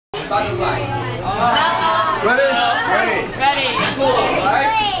Ready? Ready. Cool,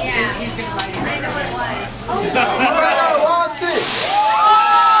 right? Yeah. He's gonna light it. I know what it was. One, two.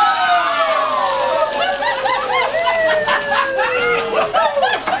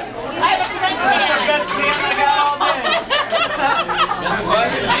 I have a friend That's the best team I got all day.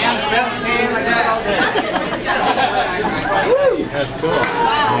 Best team I got all day. That's cool.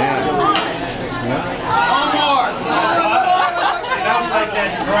 Wow. One more. Sounds like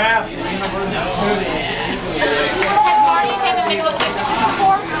that draft. Has Marty ever been to a place like this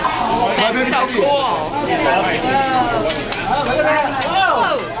before? That's so cool. Oh, look at that.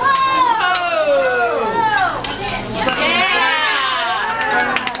 Whoa.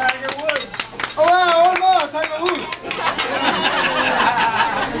 Yeah. Tiger Woods. Oh, wow, one more. Tiger Woods.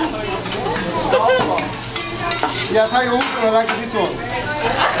 Yeah, Tiger Woods gonna like this one.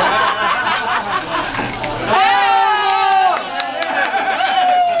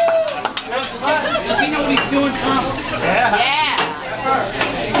 Does he know what he's doing, Tom? Yeah.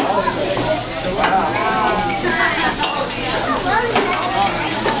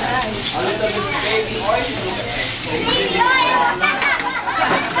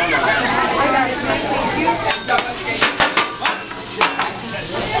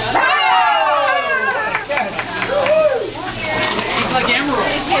 He's like Emerald.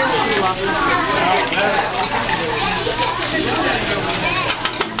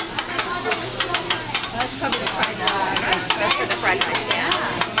 That's probably the fried rice. That's for the fried rice, yeah.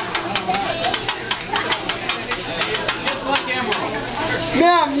 Just like Emerald.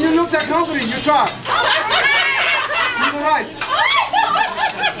 Ma'am, you look like hungry. You try. You right.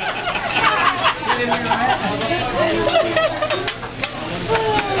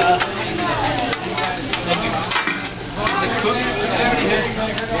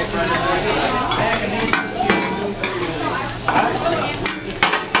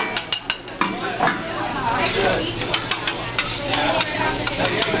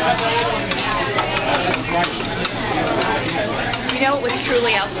 You know what was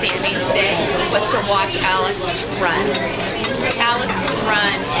truly outstanding today was to watch Alex run. Alex would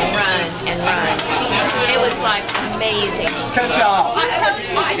run and run and run. It was like amazing. Catch up.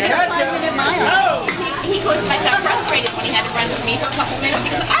 I just 5-minute mile. He was like got frustrated when he had to run with me for a couple minutes.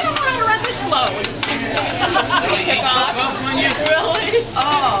 He said, I don't know how to run this slow. He took off. Really?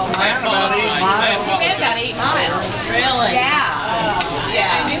 Oh my God. He ran about 8 miles. Really? Yeah. Yeah.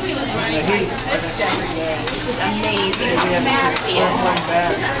 I knew he was running like this every day. This was amazing. How fast he is.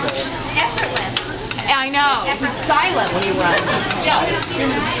 Effortless. I know. He's silent when he runs. Yep.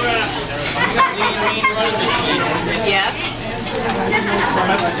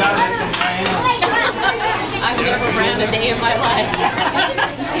 I've never ran a day in my life.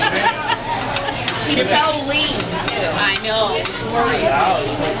 He's so lean, too. I know. It's worrying.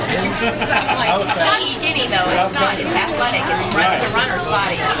 It's not skinny, though. It's not. It's athletic. It's a runner's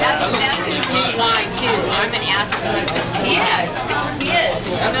body. That's his new line, too. I'm an athlete. He is. He is.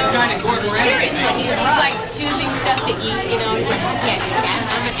 That's the kind of Gordon Ramsay. Seriously. He's like choosing stuff to eat. You know, he's like, I can't do that.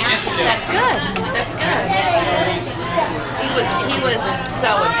 I'm an athlete. That's good. That's good. He was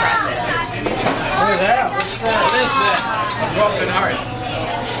so impressive. Look at that. What is that? Broken heart.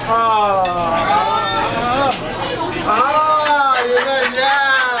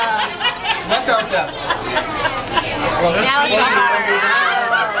 Yeah. That's out there. Now it's hard.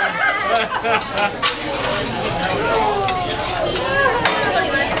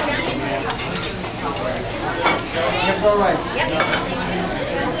 All right.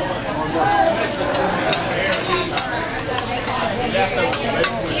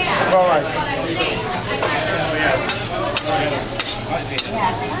 All right.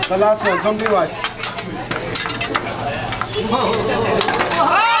 The last one, don't be right.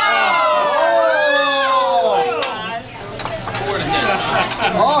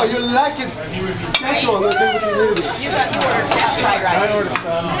 Oh, you like it. That's all. Let's do what you need. You ordered that fried rice. I ordered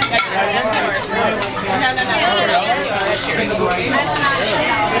some.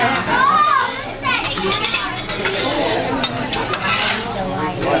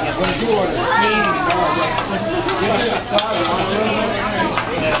 What did you order?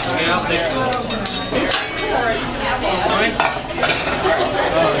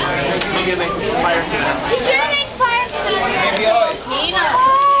 He's gonna make fire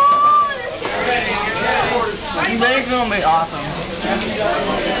It's gonna be awesome.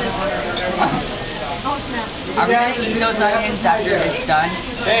 I'm gonna eat those onions after it's done.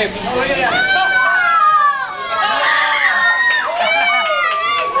 Hey, look at that.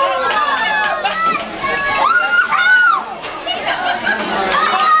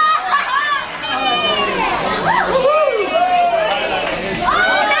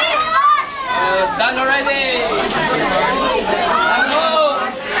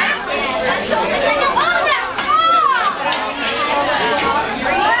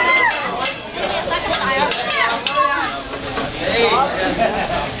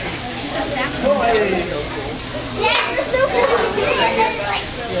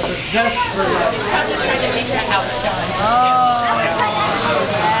 Just for Probably trying to make the house done. Oh.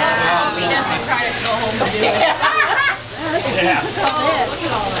 He doesn't try to go home to do it. yeah. Oh, look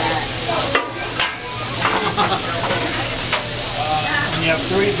at all that. When you have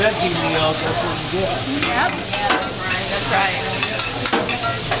 3 veggie meals, that's what you get. Yep. Yeah, that's right.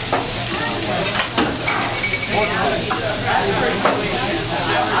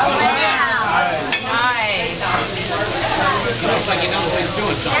 Oh, wow. Nice. Looks like you know what he's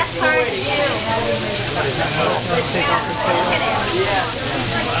doing, son. That's hard to do.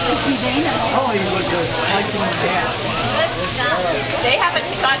 Oh, you look good. Slicing the cat. Good stuff. They haven't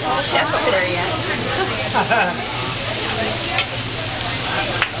gotten the chef over there yet.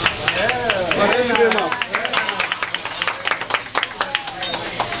 But any them up.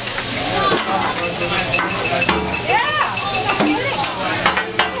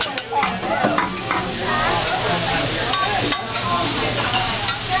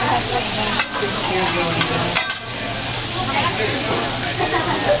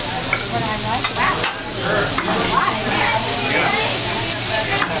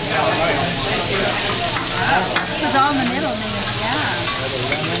 It was all in the middle, man. Yeah.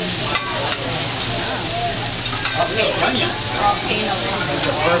 Onion.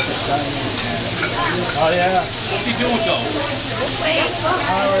 Perfect. Oh, yeah. What's he doing, though?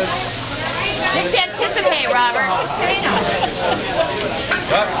 Just anticipate, Robert. How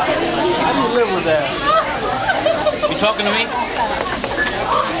do you live with that? You talking to me?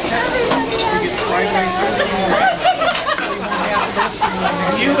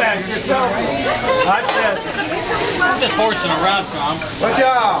 You ask yourself. I'm just horsing around, Tom. Watch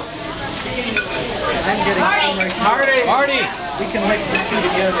out! I'm getting Marty! Marty! We can mix the two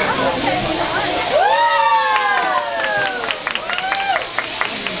together.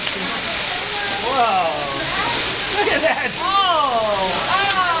 Whoa! Look at that!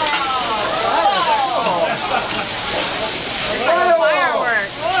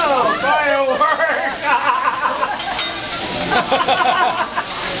 Fireworks. Whoa! Firework!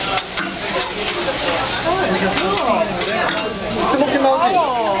 Smoky Mountain.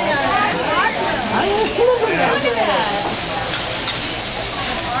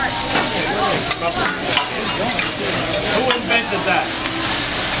 Who invented that?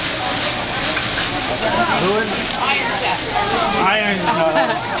 Iron.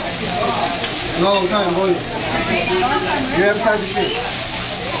 No, time, boy. You have time to shoot.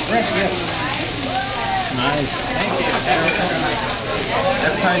 Nice.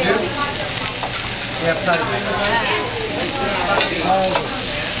 Have time to? You have time.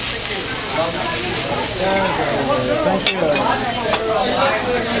 Thank you.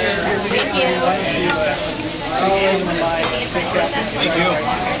 Thank you.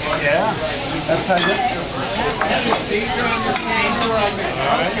 Yeah. Have time to?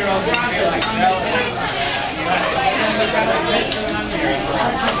 Wonderful.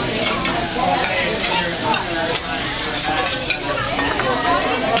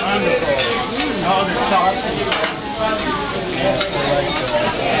 All the sauce.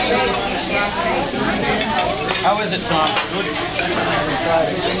 How is it, Tom? Good?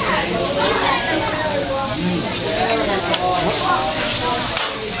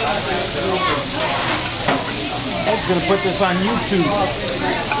 I was going to put this on YouTube.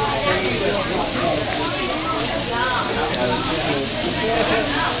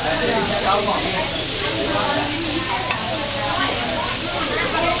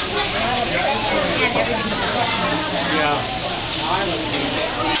 Yeah.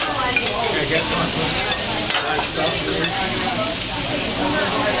 I guess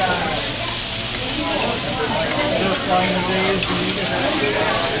just like the days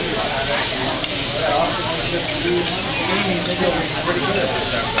pretty good.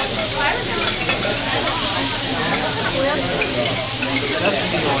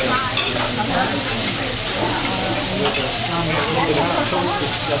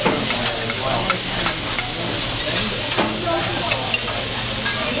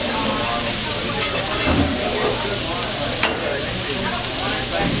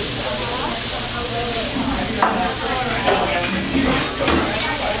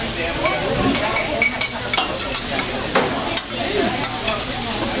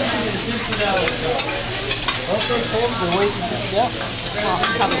 Okay, Tim, we're waiting. Yeah.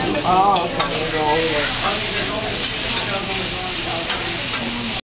 Oh, okay.